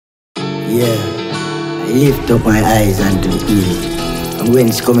Yeah, I lift up my eyes unto the hill. From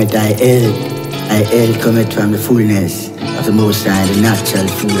whence cometh I help cometh from the fullness of the Most High, the natural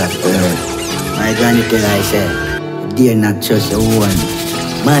food of earth. My granny tell I said, dare not trust your one.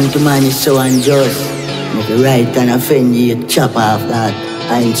 Man to man is so unjust. If you right and offend you, chop off that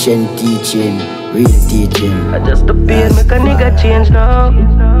ancient teaching, real teaching. I just the pain make a nigga change now.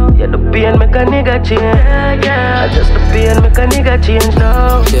 Yeah, the pain make a nigga change. I just the pain make a nigga change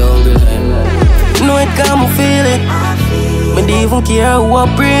now. No, it can't feel it. Me don't even care who I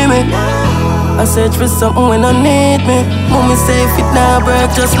bring me. I search for something when I need me. Mommy say if it not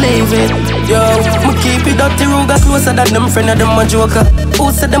break, just leave it. Yo, me keep it dirty ruga closer than them friend of them a joker. Who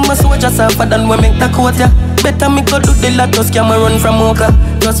said them a soldier suffer than we make the coat ya? Better me go do the lot, just can run from Oka.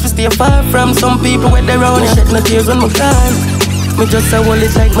 Just to stay far from some people where they round shed no tears when me gone. Me just a hold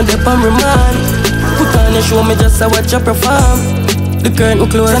it like me dep on remand. Put on a show, me just a watch you perform. The curtain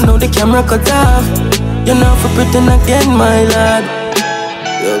closed and now the camera cut off. You know for pretend again, my lad.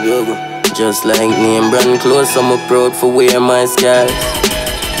 Yo. Just like name brand clothes, I'm proud for wear my scars.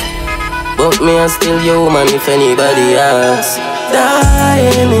 But me I still human if anybody asks.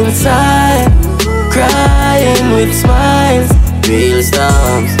 Dying inside, crying with smiles. Real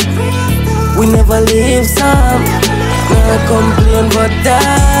storms, we never leave some. No complain but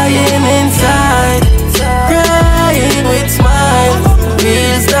dying inside, crying with smiles.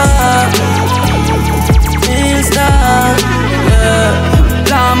 Real storms, yeah.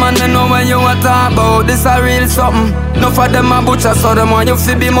 Man, I know when you a talk about this a real something. Enough of them a butcher, so them want you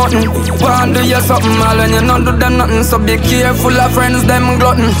fi be mutton. Want do you something, all when you not do them nothing. So be careful of friends, them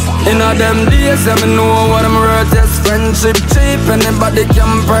glutton. In a them days, yeah, me know what I'm worth is. Friendship cheap, anybody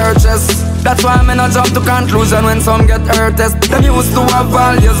can purchase. That's why me not jump to conclusion when some get hurt. Them used to have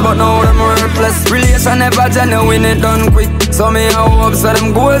values, but now them worthless. Relation never genuine, it done quick. So me I hope so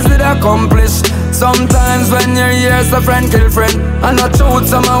them goals did accomplish. Sometimes when you're here, so friend kill friend. And not truth,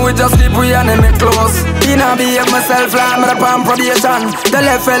 somehow we just keep we enemy close. In a behave myself like me upon probation. The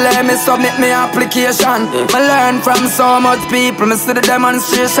left let me submit me application. Me learn from so much people, me see the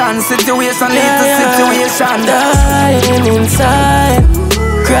demonstration. Situation lead to situation. Dying inside,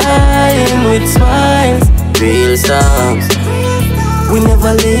 crying with smiles. Real storms, we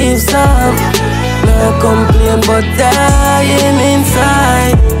never leave some. No complain but dying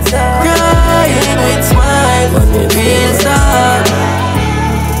inside, crying with smiles. Real storms,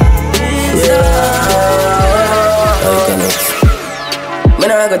 me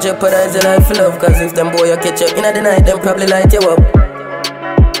nah go jeopardize your life for love. Cause if them boy you catch you in the night, them probably light you up.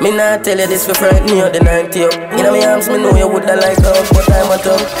 Me nah tell you this for frighten you the night you. In my arms me know you woulda like love, but I'm a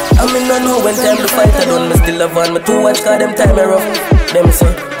tough. I mean no know when time to fight I done. Me still have on me to watch cause them time me rough. Them say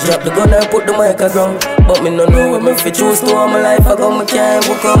drop the gun and put the mic around. But me no know when me fi choose to all my life I go me can't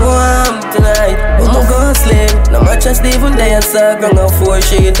book a home tonight. But me gon' sleep. No match just even day and saw ground and 4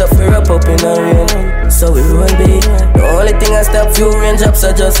 sheet up fi wrap up in a rain. So we will be. The only thing I stop few rain drops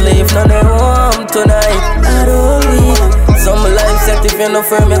I just leave. Now they home tonight. I don't leave. Some life set if you're no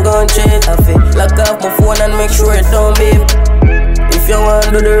firm, you gon' cheat. I feel lock off my phone and make sure it don't beep. If you want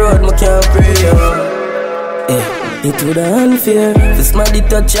to do the road, I can't pray you. It would unfair. This my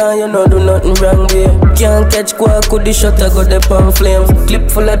touch and you know do nothing wrong way. Can't catch quack, could the shot I got the palm flames. Clip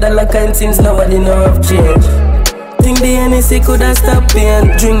full of dollar kind since nobody know have change. Think the NSC could have stopped pain.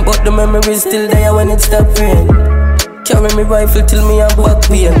 Drink but the memories still there when it stop rain. Carry me rifle till me a back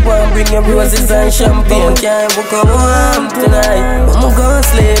pain. Wanna bring your roses and champagne. Can't book a home tonight, but I'm gon'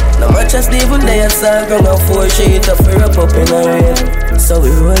 sleep. No match just even day I saw ground and 4 sheet up fi wrap up in a rain. So we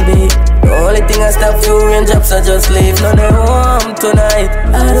will be. The only thing I stop few rain drops I just leave. Now they home tonight.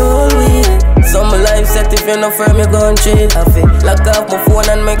 I don't wait. Some life set if you're no firm you gon' cheat. I feel lock off my phone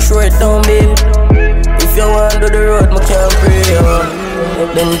and make sure it don't beep. If you want to do the road, I can't pray you.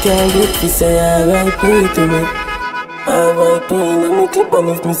 Them can't get to say alright, pray to me. Alright, let me clip on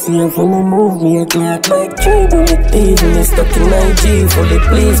if me see you from me move me a clock like 3 bullet. Even stuck in my G fully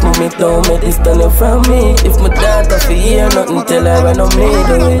please mommy don't make this turn from me. If my daughter fi hear nothing tell her when I'm me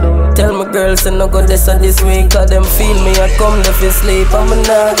do it. Tell my girls I no go this and this week. Cause them feel me I come to fi sleep. I'm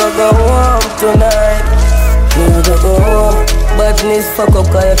not go home tonight. Me go home. Badness fuck up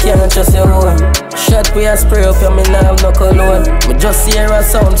cause you can't trust your own. Shot we a spray up, yeah, me nah have no cologne. Me just hear a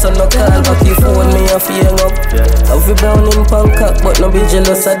sound, so no call back the phone, me a feel up. Have you brown in Bangkok, but no be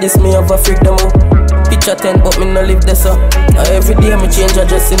jealous of this, me have a freak them up. Picture 10, but me no live this up. Every day me change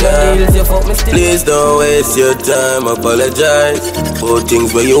address in the hills, you fuck me still. Please don't waste your time, apologize for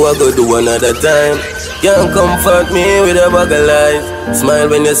things where you are go do another time. Can't comfort me with a Bugle life. Smile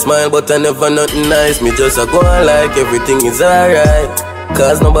when you smile, but I never nothing nice. Me just a go on like everything is alright.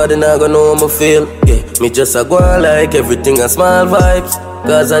 Cause nobody not gonna know how I feel. Yeah, me just a go on like everything a small vibes.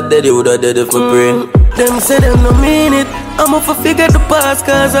 Cause I dead, you woulda dead if me pray. Them say them no mean it. I'ma forget the past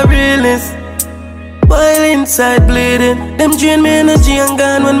cause I realness. While inside bleeding, them drain me energy and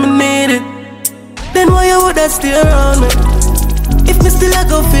gone when me need it. Then why you woulda stay around me? If me still I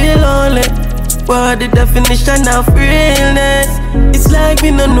go feel lonely. What the definition of realness? It's like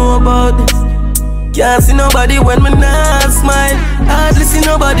me no know about this. Can't see nobody when me not smile. Hardly see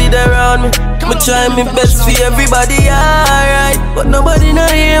nobody there around me. Me try my best for everybody alright, but nobody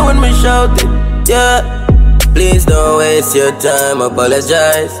not here when me shout it. Yeah. Please don't waste your time,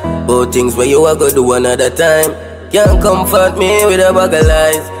 apologize. Both things where you are go do another time. Can't comfort me with a bag of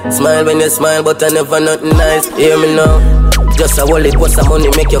lies. Smile when you smile, but I never nothing nice. Hear me now. Just a wallet, what's some money,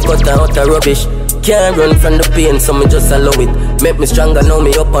 make you cut out the rubbish. Can't run from the pain, so me just allow it. Make me stronger, now me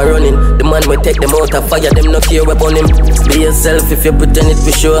up and running. The man will take them out of fire, them no care upon him. Be yourself if you pretend it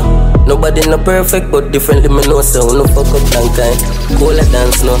for sure. Nobody no perfect, but differently me know so. No fuck up long time, cool a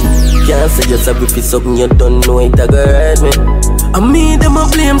dance no. Can't say just a rip it something you don't know it a go ride me. I me them a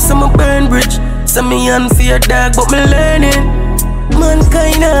blame, some a burn bridge. Some me unfair dog, but me learning.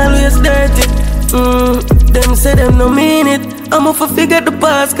 Mankind always dirty. Them say them no mean it. I'ma forget the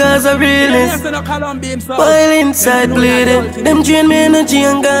past cause I realness. While inside bleeding, them drain me energy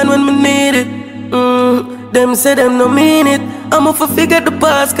and gone when me need it. Them say them no mean it. I'ma forget the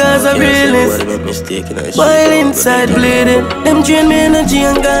past cause I realness. While inside bleeding, them drain me energy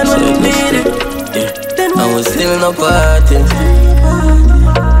and gone when me need it. I was still in a party,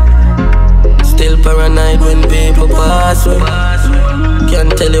 still paranoid when people pass away. Can't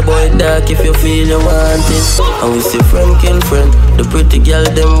tell you boy dark if you feel you want it. And we see friend kill friend. The pretty girl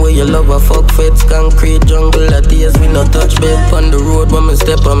them where you love a fuck feds. Concrete jungle at days we no touch bed. On the road when me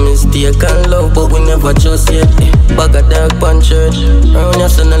step on mistake and love, but we never just yet. Bag a dark puncher. Round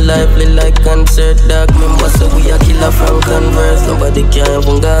your son a lively like concert. Dark member so we a killer from Converse. Nobody can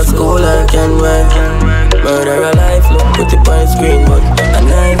even go school or can work. Murder a life, look put it on screen. But a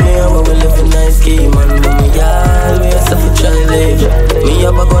nightmare where we live in nice scheme. And me always have to try live. Me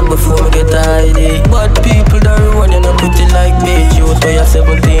have a gun before me get ID. But people that run, you know pretty like bitch. You where you're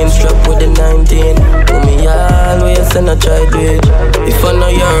 17, strapped with the 19. But me always and I try do it. If I know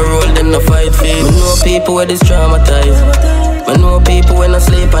your role, then I fight for it. Me know people where this traumatized. I know people when I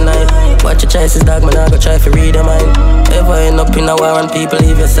sleep at night. Watch your choices, dog, man, I go try to read your mind. Ever end up in a war and people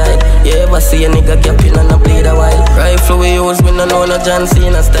leave your side? You ever see a nigga gap in and I bleed a while? Rifle we use, me no know no John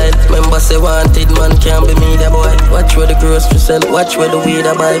Cena style. Remember say wanted, man can't be me that boy. Watch where the grocery sell, watch where the weed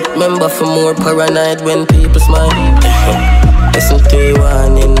I buy. Remember for more paranoid when people smile. Listen to you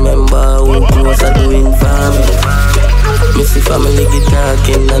warning, remember who close are doing family. Missy family get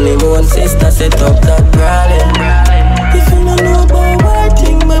talking and him one sister set up that brawling. If you don't know about one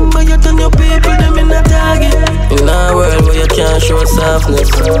thing, remember you turn your people, them in a target. In a world where you can't show softness.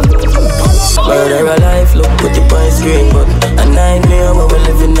 Murder a life, look put it on screen. But a nightmare where we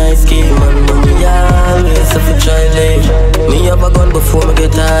live in nice scheme. And me always have to try live. Me have a gun before me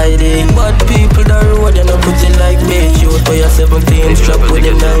get ID. But people that road, you know put it like bitch. You for your 17, strapped with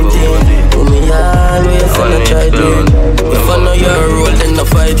the 19. But me always have to try do it. If I know your role, then I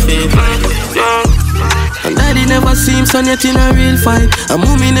fight for it. And daddy never seems on yet in a real fight. And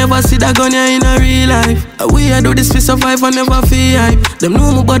mommy never see that gun in a real life. And we I do this to survive and never feel hype. Them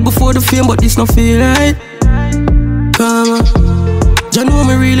know me bad before the fame, but this no feel right. Come on, you know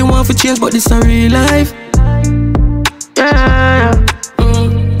me really want to change, but this a real life. Yeah,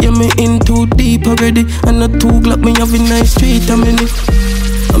 yeah, me in too deep already. And not too glad me have a nice street a minute.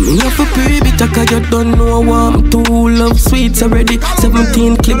 I mean have to pray bitter cause you don't know I'm too love sweets already.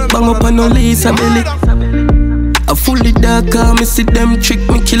 17 clip bang up on no lace a belly. I fully dark car, me see them trick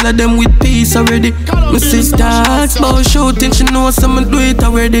me killer them with peace already. My sister asks about shooting, she knows someone do it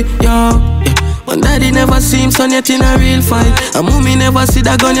already. Yeah. And daddy never seems on yet in a real fight. And mommy never see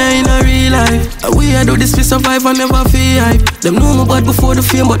that gun in a real life. And we I do this to survive and never feel hype. Them know me bad before the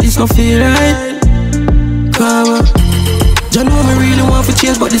fame, but this no feel right. Come on, you know me really want to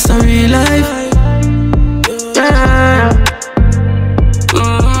change, but this a real life. Yeah.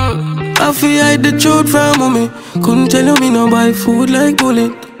 I feel hide the truth from mommy. Couldn't tell you me no buy food like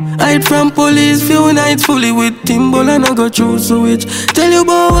bullet. Hide from police, few nights fully with Timbal and I go through switch. Tell you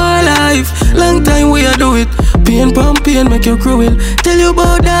about our life, long time we a do it. Pain pump pain make you cruel. Tell you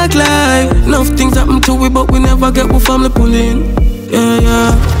about dark life, enough things happen to we but we never get what family pulling. Yeah,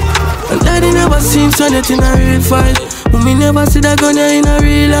 yeah. And daddy never seems on it in a real fight. Mommy never see that gun in a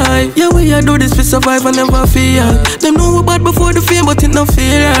real life. Yeah, we a do this to survive and never feel hype. Them know we bad before the fame but it no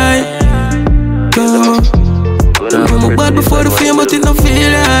feel right. Come on, I'm bad before the fame, but it don't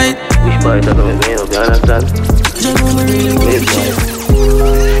feel right. Which part of me, you understand?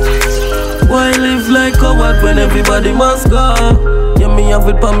 Why live like a coward when everybody must go? Yeah, me have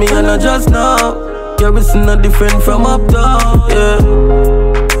it for me and I just know. Garrison not different from up down, yeah.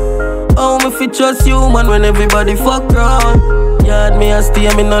 How me fit trust you, man, when everybody fuck round? Yard me a stay,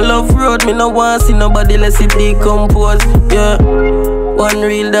 me no love road. Me no want see nobody less it decompose, yeah. One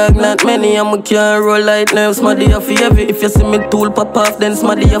real dog, not many, and me can't roll like nerves. Smaddy off heavy. If you see me tool pop off, then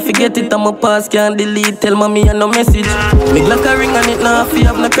smaddy off forget it. I'm a pass, can't delete. Tell mommy and no message. Big like a ring on it, now if you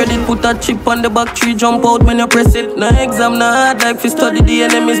have no credit. Put a chip on the back tree, jump out when you press it. No exam, no hard like fi study the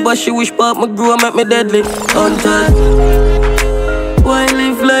enemies, but she wish pop me grow, make me deadly. Untied. Why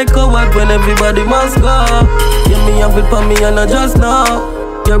live like a coward when everybody must go? Yeah, me have it for me and I just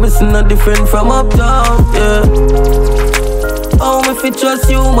know. Garrison not different from uptown, yeah. How me fit trust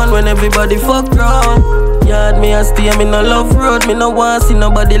you, man, when everybody fuck round? Yard me a stay, me no love road. Me no want see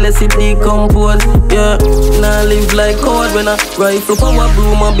nobody less it decompose, yeah. Nah live like coward when I rifle power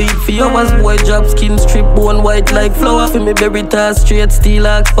broom and beat for hours. Boy drop skin strip bone white like flower. For me berry toss straight steel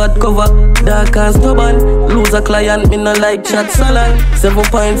like spot cover. Dark and stubborn, lose a client, me no like chat salad.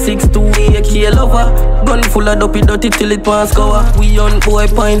 7.62 AK lover. Gun full of dopey dirty till it pass cover. We on boy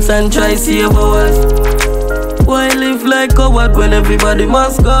points and try save ours. Why live like a coward when everybody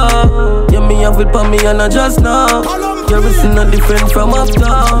must go? Yeah, me have it for me and I just know. Garrison not different from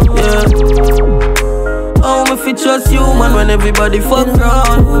uptown, yeah. How me fit trust you, man, when everybody fuck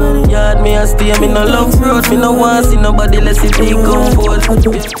round? Yard me a stay, me no love road. Me no want see nobody less it decompose,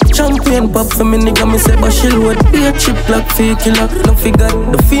 yeah. Champion pop for me nigga, me say but she'll would be a chip like fake killer. No figure,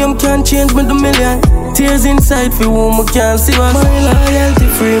 the fame can't change me the million. Tears inside for whom I can't see what. My loyalty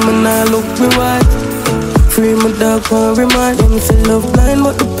free, me nah look me white. Free my dog, can't remind him. Say love blind,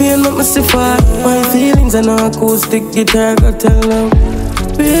 but the pain make me see far. My feelings and an acoustic guitar, I tell them.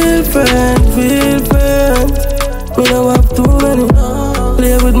 Real friends, real friends. We don't have too many.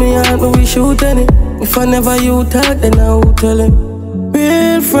 Play with me heart, but we shoot any. If I never you talk, then I will tell him.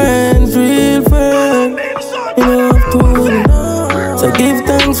 Real friends, real friends. We don't have too many. So give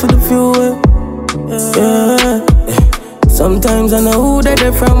thanks for the few, yeah. Sometimes I know who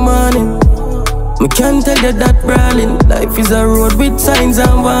they're from morning. Me can't tell you that brawling. Life is a road with signs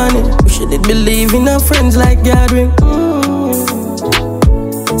and warning. We shouldn't believe in our friends like gathering.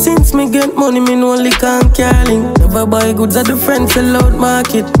 Since me get money, me no liquor and caring. Never buy goods at the friends sell out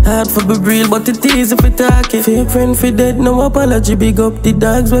market. Hard for be real, but it easy for talk it. Fake friend for dead, no apology. Big up the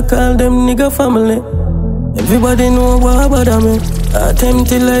dogs, we call them nigga family. Everybody know what about me. I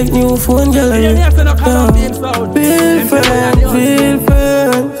tempted like new phone gallery. Real friends, real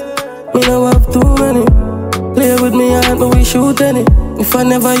friends. Me no have too many. Play with me heart, but we shoot any. If I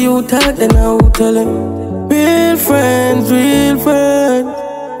never you talk, then I will tell him. Real friends, real friends.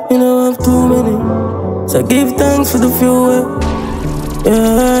 Me no have too many. So give thanks for the few,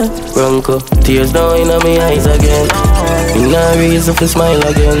 yeah. Bronco, tears down in my eyes again. Me no reason to smile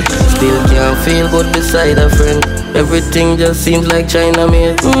again. Still can't feel good beside a friend. Everything just seems like China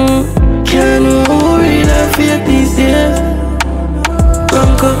made. Can't know who real I feel these days.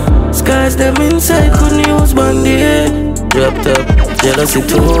 Bronco. Scars them inside, couldn't use Band-Aid. Dropped up, jealousy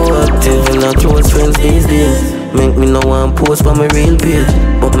too active. And not close friends these days. Make me no one post for my real page.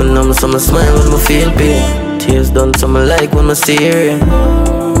 But me numb so I smile when I feel pain. Tears done so I like when I see her.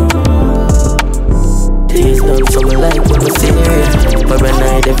 Tears done so I like when I see her.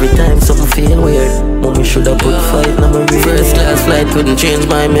 Paranoid every time something feel weird. Mommy shoulda put fight, now my real. First class flight couldn't change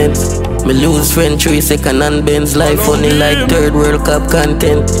my meds. Me lose friend 3 second and Benz. Life funny like third World Cup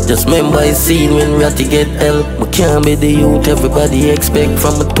content. Just remember I seen when Ratty get help. Me can't be the youth everybody expect.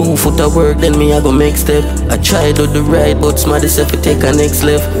 From a 2 foot of work then me I go make step. I try to do the right but smarty self to take a next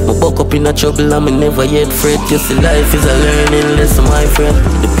left. Me buck up in a trouble and me never yet fret. Just the life is a learning lesson my friend.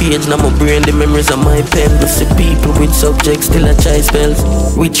 The page now my brain, the memories of my pen. Me see people with subjects still I try spells.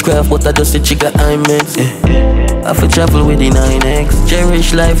 Witchcraft but I just the trigger I meant. I fi travel with the 9X.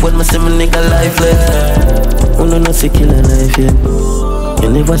 Cherish life when me see me nigga life left. Oh no, no see killer life yet. You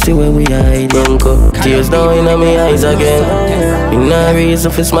never see where we hide. Bronco, tears down in my eyes again. Me no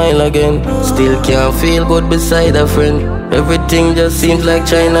reason fi smile again. Still can't feel good beside a friend. Everything just seems like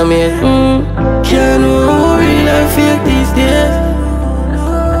China made. Can't know who real I feel these days.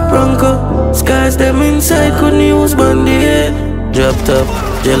 Bronco, scars them inside, couldn't use Band-Aid. Dropped up,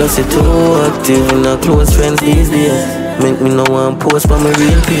 jealousy too active. And not close friends these days. Make me no one post for my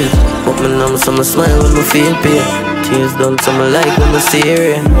real page. But me numb so I smile when I feel pain. Tears done so I like when I see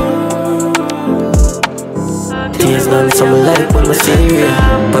her. tears gone, something like when I see real.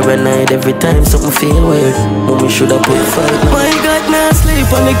 Paranoid every time, something feel weird. Mommy shoulda put fight. My God, now sleep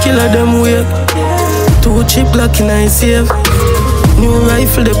on the killer them wake. 2 chip Glock in I save. New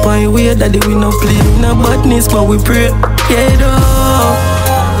rifle the point way that we no play. No badness but we pray. Yeah though.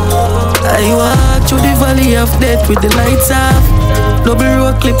 I walk through the valley of death with the lights off. Double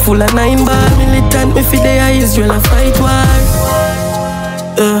road clip full of 9 ball. Militant me for the Israel a fight war.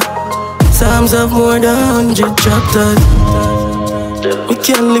 Psalms have more than 100 chapters. We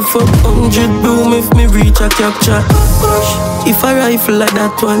can live up 100 boom if me reach a capture. If a rifle like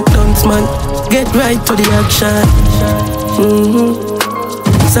that one dance man, get right to the action.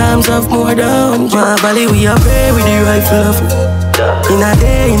 Psalms have more than 100. My valley we are pray with the rifle of. In a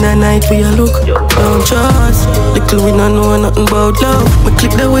day, in a night we a look. Don't trust. Little we don't know nothing about love. We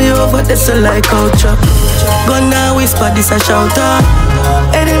click the way over, that's a like culture. Gun now whisper, this a shout out.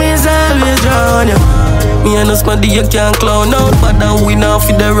 Enemies always drown you. Me and us man, you can't clown out. But now we now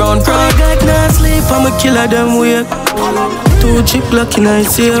feed the round crowd. I got no sleep, I'm a killer them wake. 2 chip Glock in I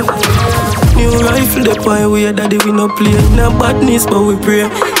save. New rifle the point way that we no play. No badness but we pray.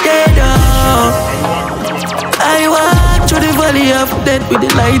 Yeah though. I walk through the valley of death with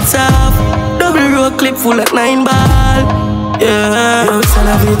the lights off. Double road clip full of 9 ball. Yeah, yo,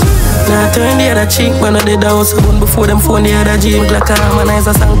 Salavit. Now turn the other cheek, man, I did the house one before them phone the other G. Like a harmonize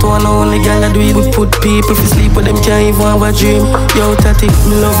a song to one only girl I do it. We put people to sleep with them, can't even have a dream. Yo, Tati,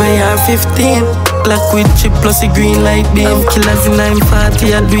 me love AR-15. Black with chip plus a green light beam. Killers in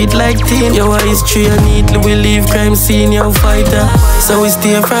 940, I do it like team. Yo, our history and Intl, we leave crime scene, yo, fighter. So we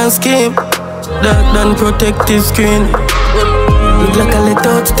stay France game. Dark than protective screen. Look like a let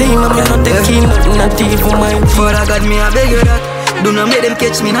out team, I'm not taking nothing, not even mine. Father God, me I beg you that. Do not make them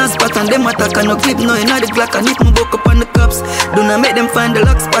catch me in a spot and them attack and no clip no in the Glock. And if me buck up on the cops, do not make them find the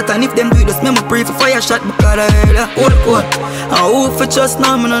lock spot. And if them do this, me pray for fire shot because I heard that whole court. And who for trust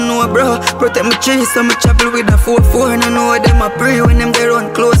now, me no know bro. Protect my trees so me travel with a 4-4. And I know them I pray when them they run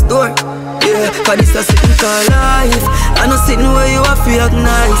close door. Yeah, cause this a sitting called life. I no sitting where you have to act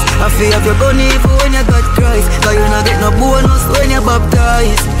nice. I feel have your gun even when you got Christ. Cause you not get no bonus when you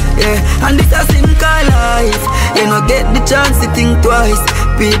baptized. Yeah, and this a sitting called life. You no get the chance to think twice.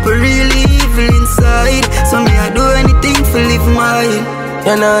 People really evil inside. So me I do anything for live mine.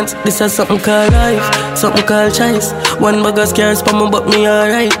 Nhance, this is something called life, something called choice. One bag of scares for me, but me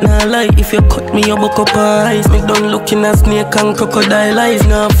alright. Nah lie, if you cut me, you buck up eyes. Me done looking at snake and crocodile eyes.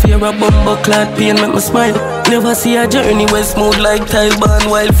 Nah fear a bumbo clad pain make me smile. Never see a journey where smooth like tile band.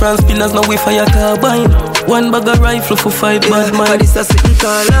 While France pillars now we fire carbine. One bag of rifle for 5 bad man. This a sitting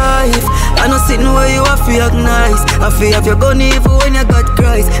called life. I no sitting where you have to act nice. I feel have your gun even when you got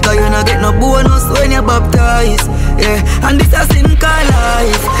Christ. Cause you not get no bonus when you baptized. Yeah, and this a sitting called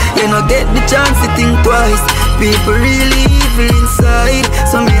life. You no get the chance to think twice. People really evil inside.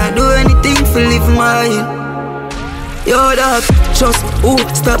 So me I do anything for live mine. Yo dog, just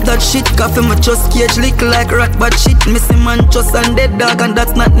stop that shit. Coffee my just cage lick like rat bad shit. Missing man just and dead dog and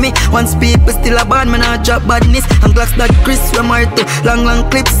that's not me. Once people still a bad man I drop badness. And glass that Chris we married to long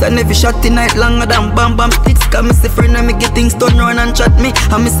clips. And every shot tonight longer than bam sticks. Cause me see friend and me get things done run and chat me.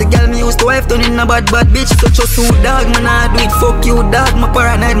 And me see girl me used to wife turn in a bad bitch. So just who dog man I do it fuck you dog. My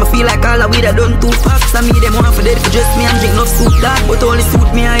paranoid me feel like all the weed I done too fast. And me them want for dead for just me and drink no suit dog. But only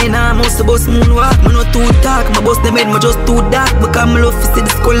suit me I in a mouse to bust moonwalk. Me no too dark, my boss them head me just too dark. Because me love to see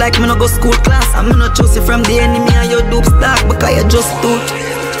the school like me no go school class. And me no choose you from the enemy and your dupes dark. Because you just too.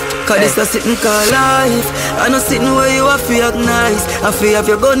 Cause this a sitting called life. I no sitting where you have to act nice. I feel have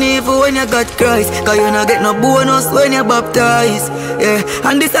your gun even when you got Christ. Cause you no get no bonus when you baptized. Yeah,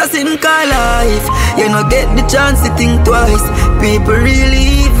 and this a sitting called life. You no get the chance to think twice. People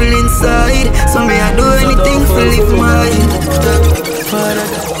really evil inside. So me I do anything for live mine.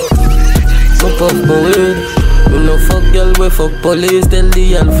 Up my way. Me no fuck girl, we fuck police. Tell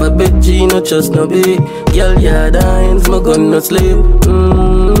the alphabet G, no trust no B. Girl, yeah, dines, my gun no sleep.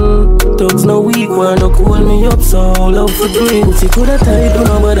 Thugs no weak, wanna call me up, so love for green. See, coulda tight, but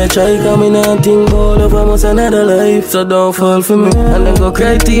nobody try. Come in and think all of us another life. So don't fall for me. And then go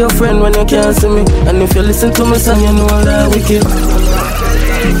cry to your friend when you can't see me. And if you listen to my song, you know that wicked.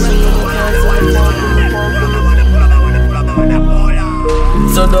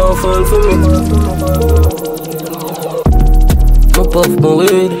 So don't fall for me. Puff my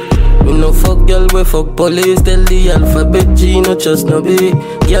weed. Me no fuck girl, we fuck police. Tell the alphabet G, no trust no B.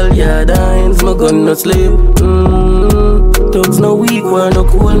 Girl, yeah, dines, my gun no sleep. thugs no weak, one no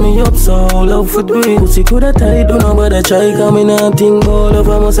call me up, so love for doing. Pussy coulda tied, do nobody try, come in and think all of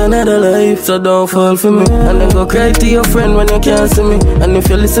us another life. So don't fall for me, and then go cry to your friend when you can't see me. And if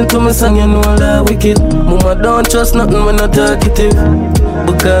you listen to me song, you know that wicked. Mama don't trust nothing when I talkative,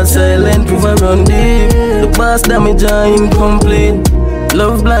 because silent prove I run deep. The boss damage are incomplete.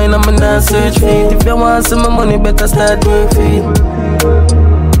 Love blind, I'm not search for it. If you want some money, better start work for it.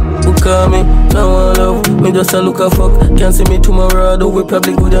 Who call me? No one love. Me just a look a fuck. Can't see me tomorrow, though we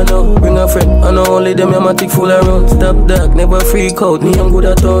probably good enough. Bring a friend, I know only them, I'm a tick full around. Stop dark, never freak out. Me, I'm good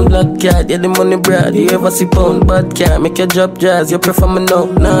at town. Black cat, yeah, the money brad. You ever see pound? Bad cat, make your job jazz. You prefer me now.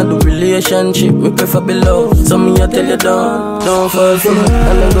 Nah, the relationship, me prefer below. So me, I tell you don't fall for me.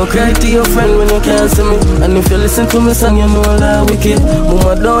 And then go cry to your friend when you can't see me. And if you listen to me song, you know that wicked.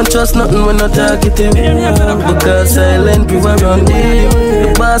 Mama don't trust nothing when I talk it to me, because silent prove I run deep.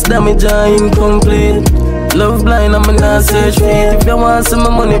 The boss damage are incomplete. Love blind, I'm not search for it. If you want some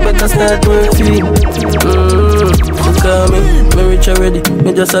money, better start work for it. Call me rich already.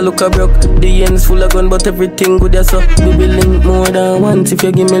 Me just a look a broke. The ends full of gun, but everything good as so. We will link more than once if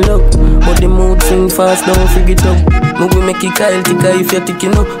you give me luck. But the mood swing fast, don't figure it up. Me will make it Kyle thicker if you're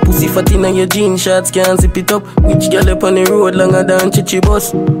ticking up. Pussy fat in your jeans, shots can't zip it up. Which girl up on the road longer than Chichi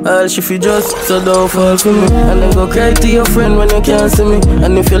bus? All she fi just, so don't fall for me. And then go cry to your friend when you can't see me.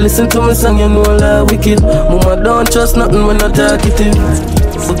 And if you listen to me song, you know that wicked. Mama don't trust nothing when I talk it in,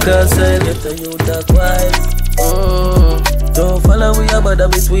 because I let you talk wise. Don't follow we about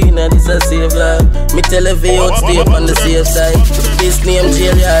that between and this a safe life. Me tell every out stay up on the safe side. This name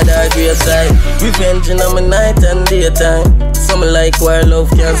jail yard or grave side. Revenge in my night and daytime. Some like where love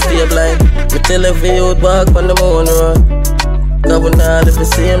can't stay blind. Me tell every out walk on the moon road, cause we not live the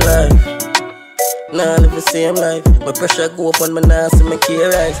same life. Nah, live the same life. My pressure go up on my ass and my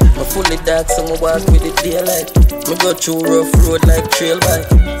care rise. My fully dark, so I walk with the daylight. Me go through rough road like trail bike.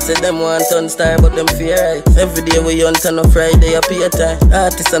 Say them want turn star, but them fear right. Every day we hunt on a Friday, I pay time.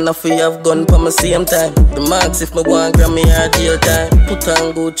 Artists and a free have gun for my same time. The marks if me want Grammy or jail time. Put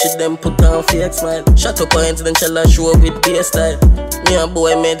on Gucci, them put on fake smile. Shut up points, then shall I show up with bass style. Me and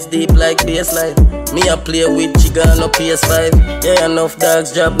boy meds deep like baseline. Me a play with Chiga no PS5. Yeah, enough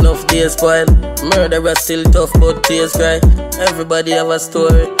dogs job, enough days spoil. Murderer still tough, but tears cry. Everybody have a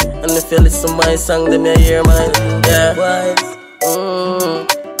story, and if you listen my song, then you hear mine. Yeah.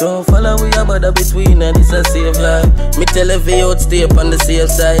 Don't follow we about that between and this a safe life. Me tell every out stay up on the safe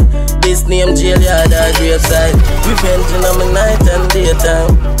side. This name jail yard or grave side. Revenge in my night and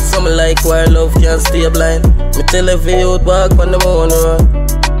daytime. Some like where love can't stay blind. Me tell every out walk on the moon road,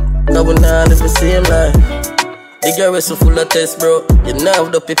 cause we not live the same life. The girl is so full of tests, bro. You nav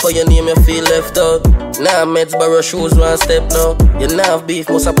the people your name, you feel left out. Nah, meds borrow shoes one step now. You nav beef,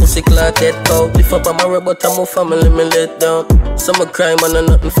 most a pussy clock head cow. Lift up on my robot, I'm a family, me let down. Some a crime and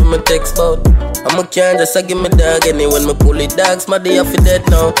nothing for me text about. I'm a can just a give me dog any when me pull it dogs, my day off dead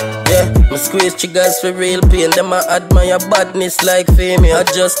now. Yeah, me squeeze triggers for real pain. Them I admire badness like fame. I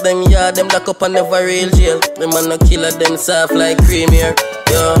adjust them, yeah, them lock up and never real jail. Them man a killer, them soft like cream here.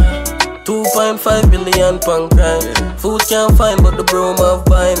 Yeah. 2.5 billion pound crime. Food can't find but the broom of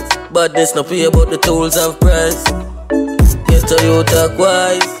vines. Badness no pay but the tools have price. Get to you talk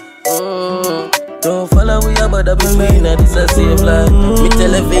wise. Don't follow we about that between and this a safe life. Me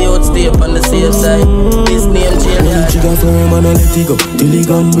tell every out stay up on the safe side. This name jail yard. Chica for him and I let it go till he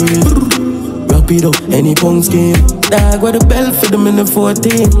gone breathe. Wrap it up, any punk scheme. Dog with the bell for them in the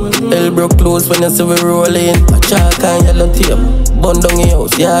 14. Elbow close when you see we rolling. A chalk and yellow tape. Bun down your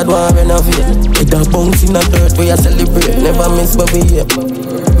house, yard one renovate. With a bounce in the dirt we a celebrate. Never miss but we here.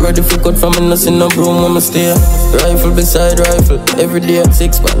 Ready for cut from me, see no broom when me stay. Rifle beside rifle, every day 6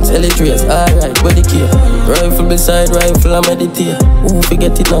 pounds, L3s, alright, where the key? Rifle beside rifle, I meditate. Who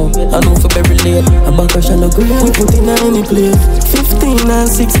forget it now, I know for very late. A back a shallow grave, we put in any place. 15 and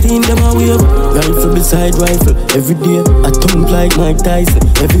 16, them a wave. Rifle beside rifle, every day. I thump like Mike Tyson,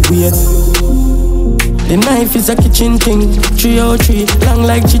 everywhere. The knife is a kitchen thing. 303, long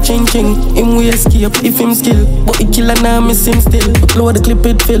like Chi-Ching-Ching. Him we escape if him skill, but he kill and now miss him still. But lower the clip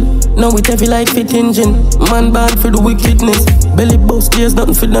it fill, now it heavy like fit engine. Man bad for the wickedness. Belly bust, there's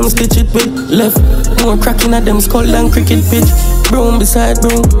nothing for them stitch it with. Left, more cracking at them skull than cricket pitch. Broom beside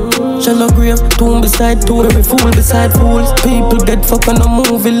broom, shallow grave, tomb beside tomb. Every fool beside fools. People get fucked on a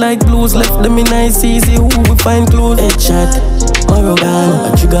movie like blues. Left them in nice easy, who we find clothes. Headshot,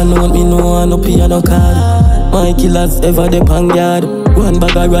 Morgan, a trigger know me know and no piano card. My killers ever the pan yard. One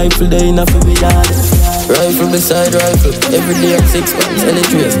bag of rifle there in a free yard. Rifle beside rifle, every day at 6 months, LA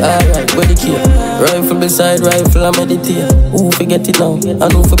alright, where the key? Rifle beside rifle, I meditate. Who forget it now? I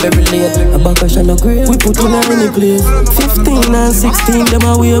know for very late. A back a shallow grave, we put in any place. 15 and 16, them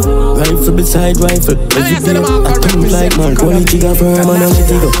a wave. Rifle beside rifle, every day. I think like man, quality got firm and I'm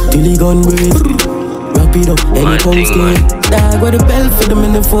ready go. Till he gun breathe. Wrap it up, any tongue skin. Dog, where the bell for them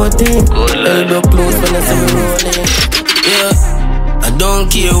in the 14. Elbow close when I see me rolling. Yeah, I don't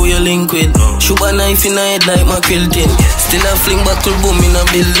care who you link with. Shoot a knife in a head like my quilting. Still a fling buckle boom in a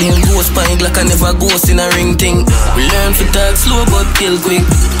building. Ghost pint like I never ghost in a ring thing. We learn to talk slow but kill quick.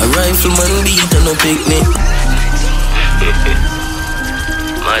 A rifleman beat and no picnic.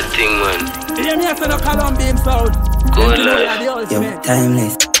 My thing, man. Yeah, me after the Calum being proud. Good life. Yo,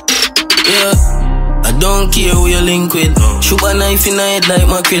 timeless. Yeah, I don't care who you link with. Shoot a knife in a head like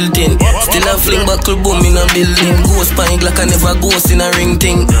my quilting. Still a fling buckle boom in a building. Ghost pint like I never ghost in a ring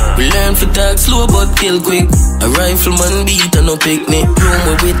thing. We learn to talk slow but kill quick. A rifleman beat and no picnic.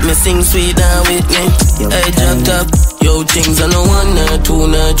 Rumor with me, sing sweet and with me. Hey, drop top. Yo, things are no 1 or 2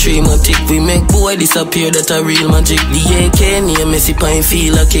 or 3 matic. We make boy disappear, that a real magic. The AK near me sip and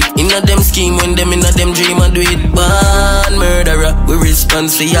feel a kick. Inna them scheme when them inna them dream and do it. Born murderer, we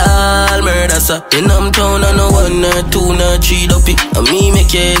response for y'all murder sir. In town I no 1 or 2 or 3 dopey. And me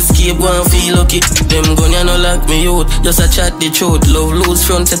make you escape, go and feel lucky. Them gun ya no lock me out, just a chat the truth. Love loose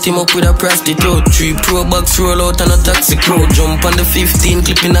front, set him up with a prostitute. 3 pro box roll out and a taxi crew. Jump on the 15,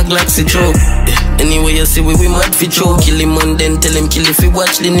 clip in a Galaxy throat. Anyway you see we mad for show. Kill him and then tell him kill if he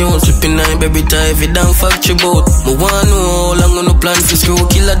watch the news. Flipping nine baby tie if he down factory boat. Me want know how long on the plan for screw.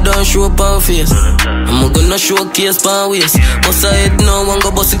 Killer don't show up on face. I'm gonna showcase pan waist. Bust a head now and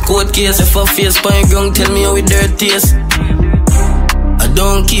go bust a court case. If I face pan ground tell me how we dirt taste. I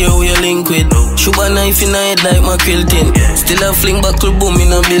don't care who you link with. Shoot a knife in a head like my quilting. Still a fling buckle boom in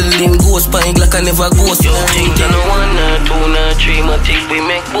a building. Ghost pint like I never ghost in a ring. You know 1 or 2 or 3 matic. We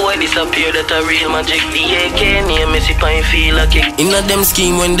make boy disappear, that a real magic. The AK near me sip and feel a kick. Inna them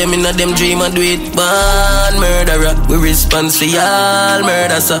scheme when them inna them dream and do it. Born murderer, we response for y'all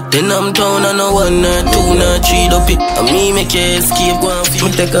murder sir. Then town I no 1 or 2 or 3 dopey. And me make you escape, go and feel.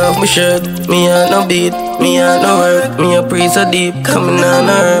 Me take off my shirt, me a no beat. Me a no hurt, me a praise so deep. Coming on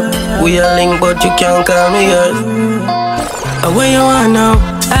her, we a link but you can't call me yours. Where you want now?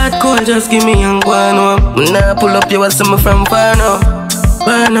 Hardcore, just give me and go on home. Nah, pull up you some from far now.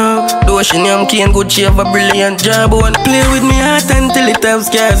 Far now, the ocean I'm keen, good she have a brilliant job. Wanna play with me heart until it have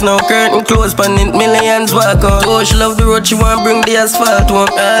scars now. Curtain close, pan it millions walk out. Oh, she love the road, she want bring the asphalt home.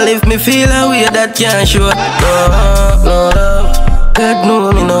 All if me feel a way that can't show. No love, God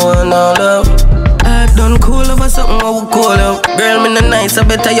know me no want no love. I done cool over something I would call out. Girl, me no nice, I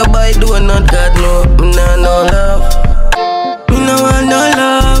better you buy do not. God know, me no love. Me no want no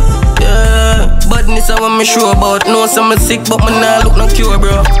love, yeah. Badness I want me sure about. Know some sick but me nah look no cure,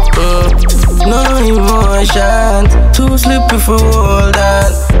 bro. No emotions, too slippery for hold on.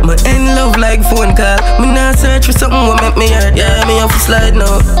 My end love like phone call. Me nah search for something what make me hurt. Yeah, me have to slide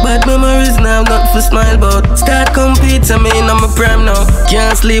now. Bad memories now, not for smile about. Start compete, I mean I'm a prime now.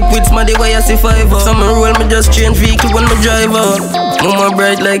 Can't sleep with somebody why I see 5 out. Some roll me just change vehicle when me drive out. Mama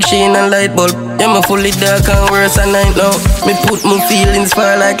bright like Shane and light bulb. Yeah, me fully dark and worse at night now. Me put my feelings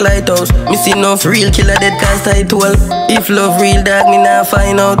far like lighthouse. Me see enough real killer dead cast tight well. If love real dark, me nah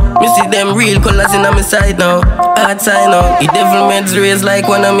find out. Me see them real colors in my side now. Hard sign out. The devil meds raise like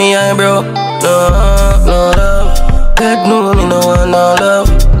one of me eyebrow. No love. God know me no want no love.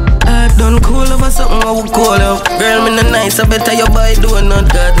 I done cool over something I would call out. Girl, me no nice, I better you buy do not.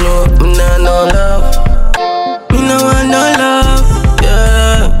 God know me no love. Me no want no love.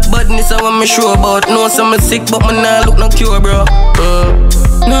 Yeah, badness I want me sure about. Know some sick but me nah look no cure, bro.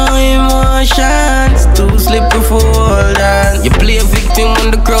 No emotions, too slippery for hold on. You play a victim when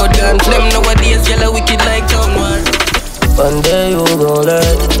the crowd dance. Them nowadays yellow wicked like town man. One day you gon'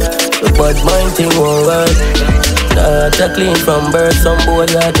 learn, the bad mind thing won't work. Not a clean from birth, some boy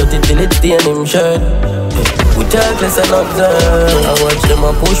I got it till it stain him shirt. We talk less and observe, I watch them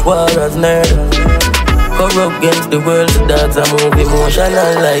a push war as nerd. Corrupt against the world, the dogs are move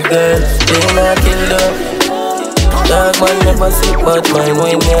emotional like girls. They not kill them. Dog man never sick bad mind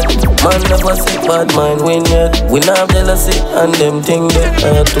win yet. Man never sick bad mind win yet. We not have jealousy and them thing that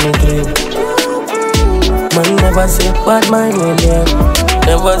are too clean. Man never sick bad mind win yet.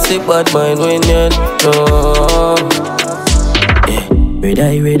 Never sick bad mind win yet. No. Red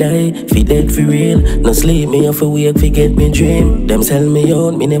eye, feel dead for real. No sleep, me off a wake, forget me dream. Them sell me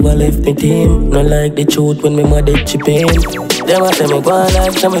out, me never left me team. No like the truth when me mad at chip in. Them a say me go on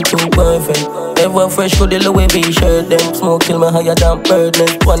like say me too perfect. Ever fresh with the Louis V shirt. Them smoke kill me higher than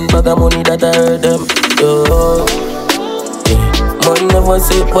birdness. One bag of money that I heard them. Yo, yeah. Man never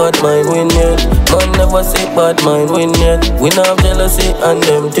say bad mind win yet. Man never say bad mind win yet. We not have jealousy and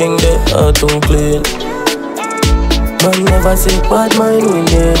them thing they are too clean. Man never say bad mind win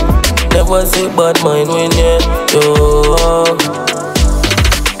yet. Never say bad mind win yet. Yo,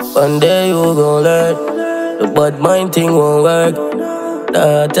 one day you gon' learn the bad mind thing won't work.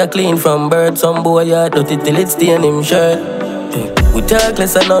 That a clean from birth. Some boy a dirty till it stain him shirt. We talk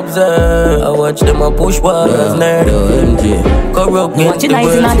less and observe. I watch them a push bars, nerd. Corrupt no watch it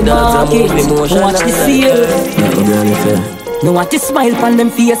nice in the market. No watch the seal. No watch the smile on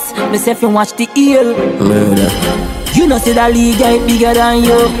them face. Myself and watch the eel. Murder. You know say that league ain't bigger than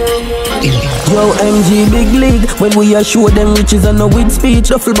you. Yo, MG big league. When we a show them riches and no with speech.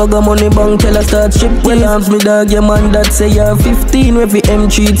 Duffel bag of money bank tell us start ship. Well arms me dog, your man that say you're 15. Every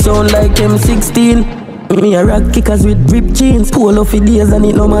M3 it sound like M16. Me a rock kickers with drip jeans. Polo for days and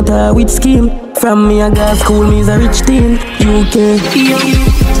it no matter which scheme. From me a gas school, me's a rich teen. UK.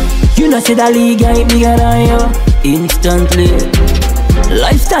 You know say that league ain't bigger than you. Instantly.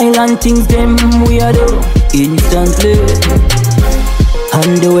 Lifestyle and things them weirdo. Instantly.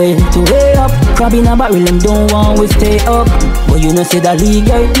 On the way to way up. Crab in a barrel them don't want we stay up. But you know say that league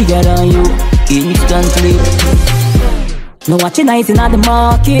ain't bigger than you. Instantly. No watch it nice in the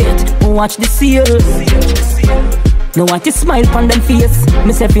market. Watch the seal. No watch the smile on them face.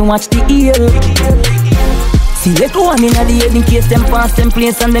 Myself and watch the eel. See let go on in the head in case them pass them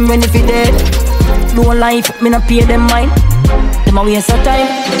place and them when if it dead. No life, me not pay them mind. Them a waste of time.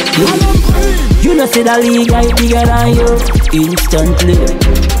 You know say that league ain't bigger than you. Instantly.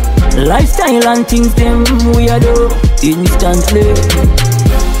 Lifestyle and things them weirdo. Instantly.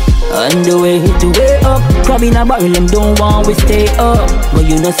 On the way to way up. Crab in a barrel them don't want we stay up. But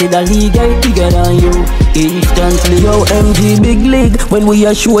you know say that league ain't bigger than you. Instantly. Yo, MG big league. When we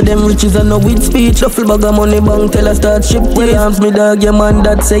a show them riches and no with speech. Duffel bag of money bank tell us start ship. Well arms me dog, your man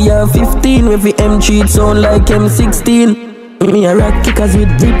that say you're 15. Every M3 it sound like M16. Me a rock kickers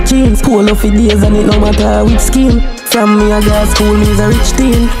with drip jeans. Polo for days and it no matter which scheme. From me a gas school, me's a rich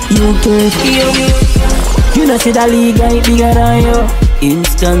teen. UK. You know see that league ain't bigger than you.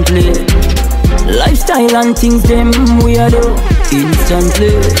 Instantly. Lifestyle and things them weirdo.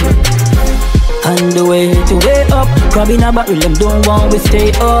 Instantly. On the way to way up. Crab in a barrel them don't want we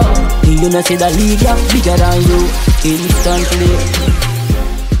stay up. You know see that league bigger than you. Instantly.